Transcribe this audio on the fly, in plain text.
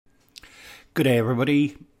Good day,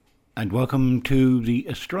 everybody, and welcome to the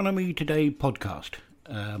Astronomy Today podcast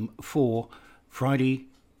for Friday,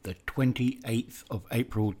 the 28th of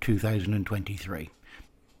April 2023.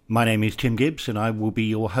 My name is Tim Gibbs, and I will be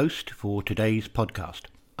your host for today's podcast.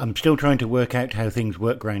 I'm still trying to work out how things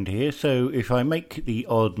work around here, so if I make the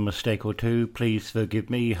odd mistake or two, please forgive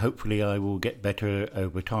me. Hopefully I will get better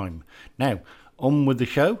over time. Now, on with the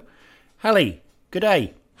show. Hallie, good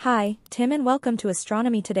day. Hi, Tim, and welcome to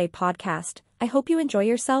Astronomy Today podcast. I hope you enjoy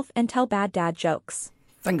yourself and tell bad dad jokes.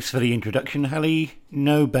 Thanks for the introduction, Hallie.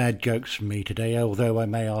 No bad jokes from me today, although I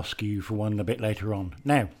may ask you for one a bit later on.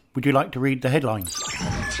 Now, would you like to read the headlines?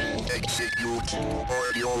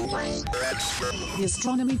 The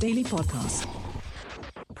Astronomy Daily Podcast.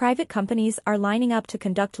 Private companies are lining up to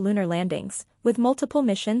conduct lunar landings, with multiple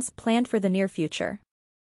missions planned for the near future.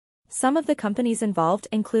 Some of the companies involved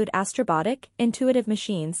include Astrobotic, Intuitive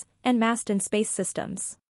Machines, and Mast and Space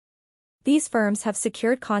Systems. These firms have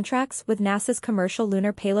secured contracts with NASA's Commercial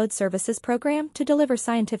Lunar Payload Services program to deliver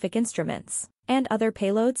scientific instruments and other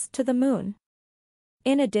payloads to the Moon.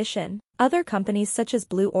 In addition, other companies such as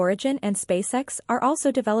Blue Origin and SpaceX are also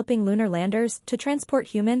developing lunar landers to transport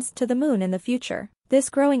humans to the Moon in the future. This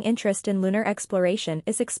growing interest in lunar exploration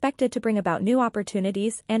is expected to bring about new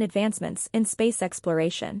opportunities and advancements in space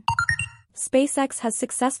exploration. SpaceX has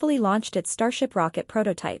successfully launched its Starship rocket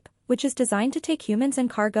prototype, which is designed to take humans and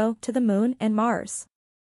cargo to the Moon and Mars.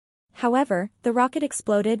 However, the rocket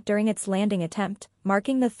exploded during its landing attempt,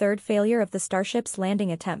 marking the third failure of the Starship's landing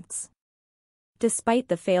attempts. Despite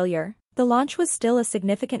the failure, the launch was still a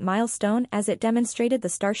significant milestone as it demonstrated the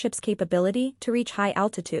Starship's capability to reach high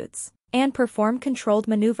altitudes and perform controlled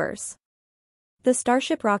maneuvers. The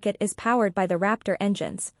Starship rocket is powered by the Raptor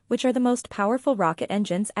engines, which are the most powerful rocket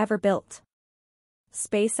engines ever built.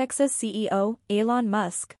 SpaceX's CEO, Elon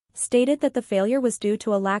Musk, stated that the failure was due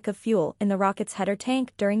to a lack of fuel in the rocket's header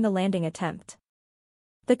tank during the landing attempt.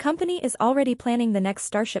 The company is already planning the next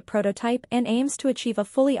Starship prototype and aims to achieve a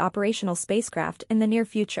fully operational spacecraft in the near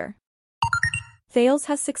future. Thales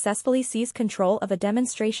has successfully seized control of a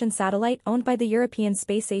demonstration satellite owned by the European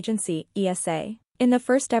Space Agency, ESA, in the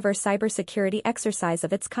first-ever cybersecurity exercise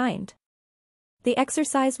of its kind. The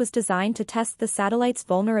exercise was designed to test the satellite's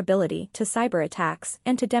vulnerability to cyber attacks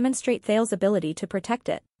and to demonstrate Thales' ability to protect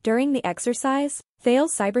it. During the exercise,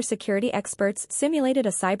 Thales cybersecurity experts simulated a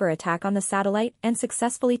cyber attack on the satellite and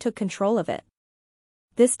successfully took control of it.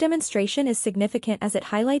 This demonstration is significant as it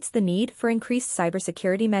highlights the need for increased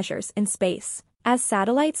cybersecurity measures in space, as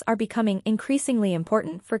satellites are becoming increasingly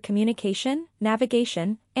important for communication,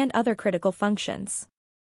 navigation, and other critical functions.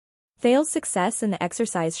 Thales' success in the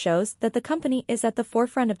exercise shows that the company is at the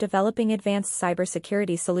forefront of developing advanced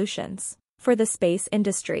cybersecurity solutions for the space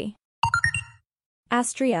industry.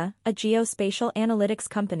 Astrea, a geospatial analytics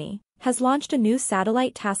company, has launched a new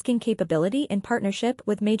satellite tasking capability in partnership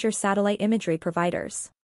with major satellite imagery providers.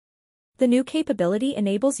 The new capability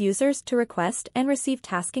enables users to request and receive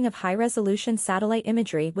tasking of high-resolution satellite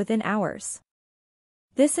imagery within hours.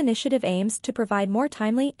 This initiative aims to provide more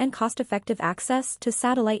timely and cost-effective access to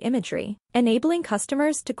satellite imagery, enabling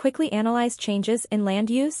customers to quickly analyze changes in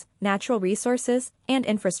land use, natural resources, and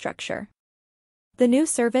infrastructure. The new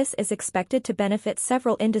service is expected to benefit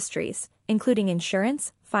several industries, including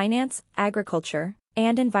insurance, finance, agriculture,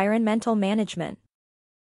 and environmental management.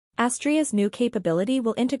 Astrea's new capability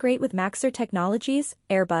will integrate with Maxar Technologies,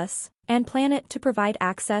 Airbus, and Planet to provide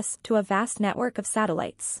access to a vast network of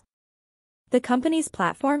satellites. The company's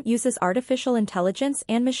platform uses artificial intelligence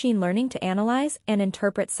and machine learning to analyze and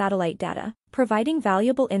interpret satellite data, providing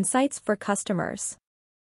valuable insights for customers.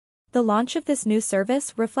 The launch of this new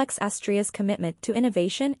service reflects Astrea's commitment to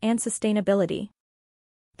innovation and sustainability.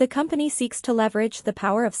 The company seeks to leverage the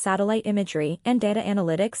power of satellite imagery and data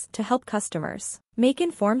analytics to help customers make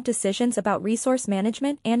informed decisions about resource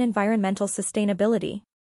management and environmental sustainability.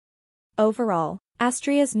 Overall,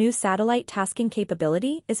 Astrea's new satellite tasking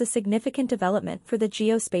capability is a significant development for the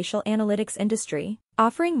geospatial analytics industry,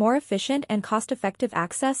 offering more efficient and cost-effective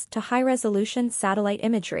access to high-resolution satellite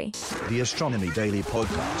imagery. The Astronomy Daily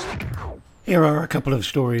Podcast. Here are a couple of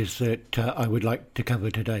stories that I would like to cover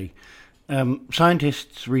today.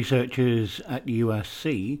 Scientists, researchers at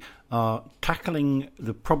USC are tackling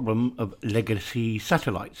the problem of legacy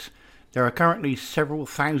satellites. There are currently several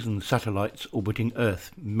thousand satellites orbiting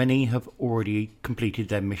Earth. Many have already completed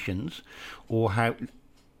their missions or have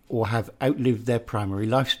outlived their primary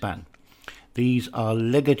lifespan. These are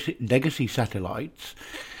legacy satellites,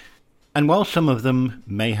 and while some of them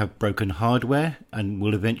may have broken hardware and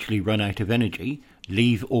will eventually run out of energy,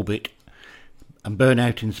 leave orbit and burn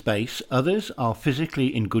out in space, others are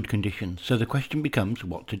physically in good condition, so the question becomes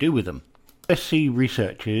what to do with them. USC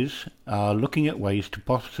researchers are looking at ways to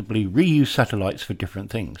possibly reuse satellites for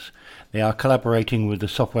different things. They are collaborating with the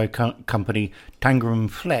software company Tangram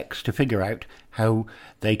Flex to figure out how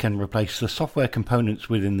they can replace the software components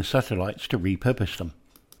within the satellites to repurpose them.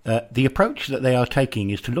 The approach that they are taking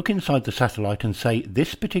is to look inside the satellite and say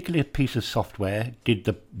this particular piece of software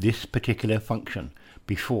did this particular function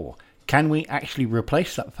before. Can we actually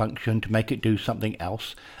replace that function to make it do something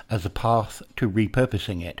else as a path to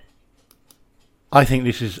repurposing it? I think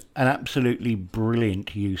this is an absolutely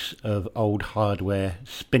brilliant use of old hardware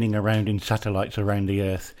spinning around in satellites around the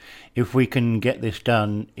Earth. If we can get this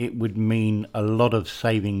done, it would mean a lot of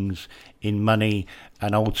savings in money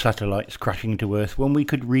and old satellites crashing to Earth when we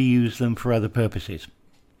could reuse them for other purposes.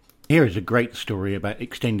 Here is a great story about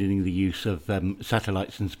extending the use of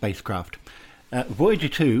satellites and spacecraft. Voyager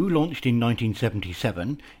 2, launched in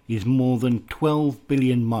 1977, is more than 12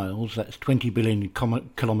 billion miles, that's 20 billion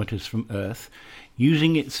kilometres from Earth,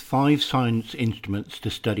 using its 5 science instruments to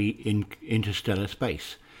study in interstellar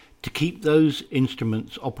space. To keep those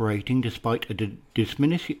instruments operating despite a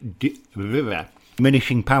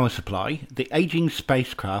diminishing power supply, the aging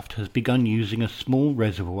spacecraft has begun using a small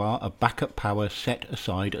reservoir of backup power set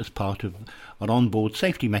aside as part of an onboard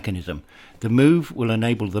safety mechanism. The move will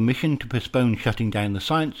enable the mission to postpone shutting down the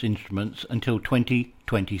science instruments until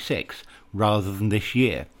 2026, rather than this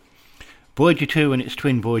year. Voyager 2 and its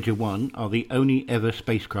twin Voyager 1 are the only ever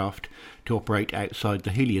spacecraft to operate outside the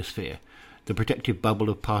heliosphere, the protective bubble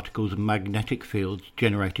of particles and magnetic fields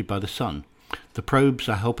generated by the Sun. The probes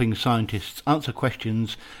are helping scientists answer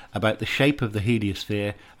questions about the shape of the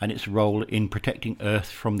heliosphere and its role in protecting Earth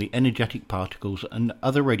from the energetic particles and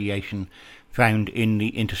other radiation found in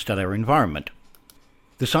the interstellar environment.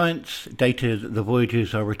 The science data that the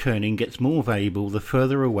Voyagers are returning gets more valuable the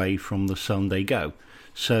further away from the Sun they go,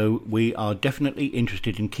 so we are definitely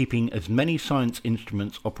interested in keeping as many science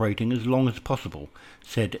instruments operating as long as possible,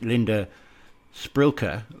 said Linda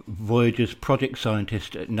Sprilker, Voyager's project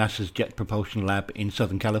scientist at NASA's Jet Propulsion Lab in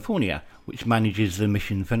Southern California, which manages the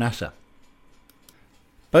mission for NASA.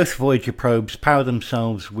 Both Voyager probes power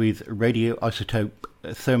themselves with radioisotope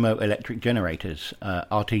thermoelectric generators,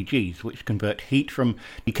 RTGs, which convert heat from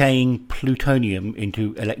decaying plutonium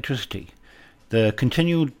into electricity. The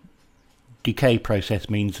continual decay process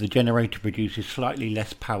means the generator produces slightly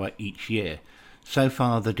less power each year. So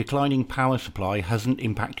far, the declining power supply hasn't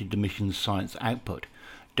impacted the mission's science output,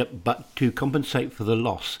 but to compensate for the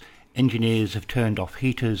loss, engineers have turned off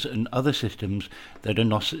heaters and other systems that are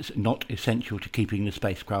not essential to keeping the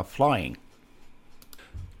spacecraft flying.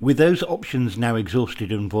 With those options now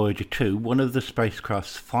exhausted in Voyager 2, one of the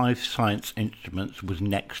spacecraft's 5 science instruments was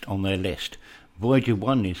next on their list. Voyager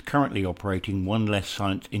 1 is currently operating one less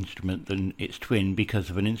science instrument than its twin because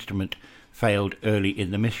of an instrument failed early in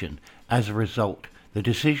the mission. As a result, the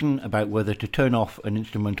decision about whether to turn off an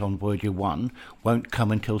instrument on Voyager 1 won't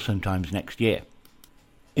come until sometimes next year.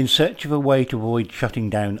 In search of a way to avoid shutting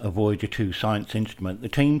down a Voyager 2 science instrument, the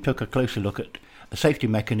team took a closer look at a safety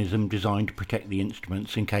mechanism designed to protect the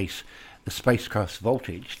instruments in case the spacecraft's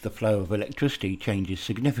voltage, the flow of electricity, changes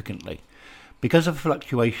significantly. Because a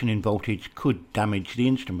fluctuation in voltage could damage the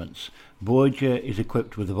instruments, Voyager is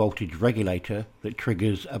equipped with a voltage regulator that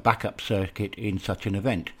triggers a backup circuit in such an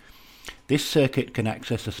event. This circuit can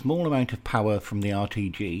access a small amount of power from the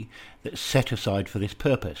RTG that's set aside for this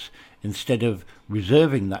purpose. Instead of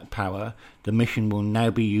reserving that power, the mission will now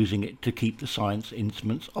be using it to keep the science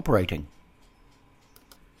instruments operating.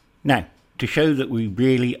 Now, to show that we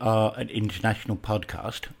really are an international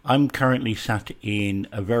podcast, I'm currently sat in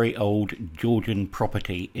a very old Georgian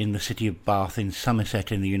property in the city of Bath in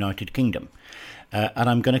Somerset in the United Kingdom. And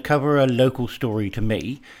I'm going to cover a local story to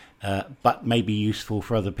me, but may be useful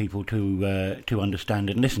for other people to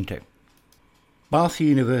understand and listen to. Bath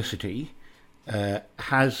University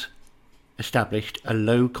has established a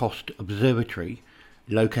low-cost observatory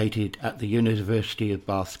located at the University of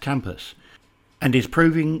Bath's campus and is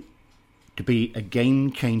proving to be a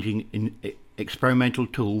game-changing experimental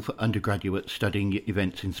tool for undergraduates studying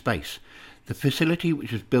events in space. The facility,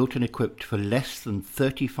 which was built and equipped for less than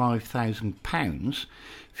 £35,000,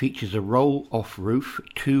 features a roll-off roof,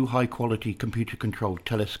 2 high-quality computer-controlled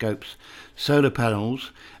telescopes, solar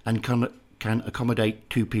panels, and can accommodate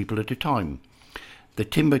 2 people at a time. The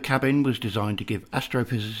timber cabin was designed to give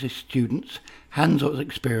astrophysicist students hands-on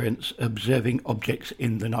experience observing objects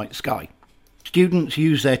in the night sky. Students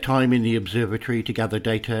use their time in the observatory to gather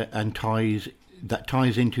data and ties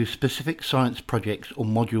into specific science projects or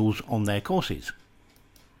modules on their courses.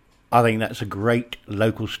 I think that's a great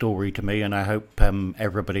local story to me, and I hope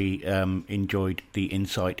everybody enjoyed the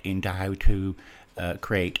insight into how to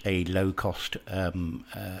create a low-cost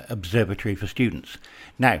observatory for students.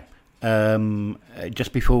 Now,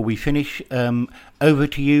 just before we finish, over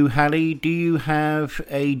to you, Hallie. Do you have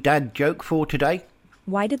a dad joke for today?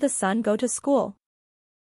 Why did the sun go to school?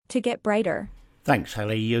 To get brighter. Thanks,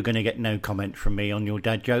 Hallie. You're going to get no comment from me on your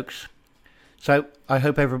dad jokes. So, I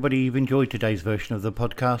hope everybody you've enjoyed today's version of the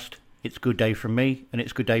podcast. It's good day from me, and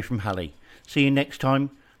it's good day from Hallie. See you next time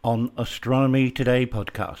on Astronomy Today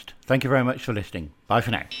podcast. Thank you very much for listening. Bye for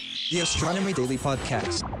now. The Astronomy Daily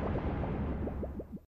Podcast.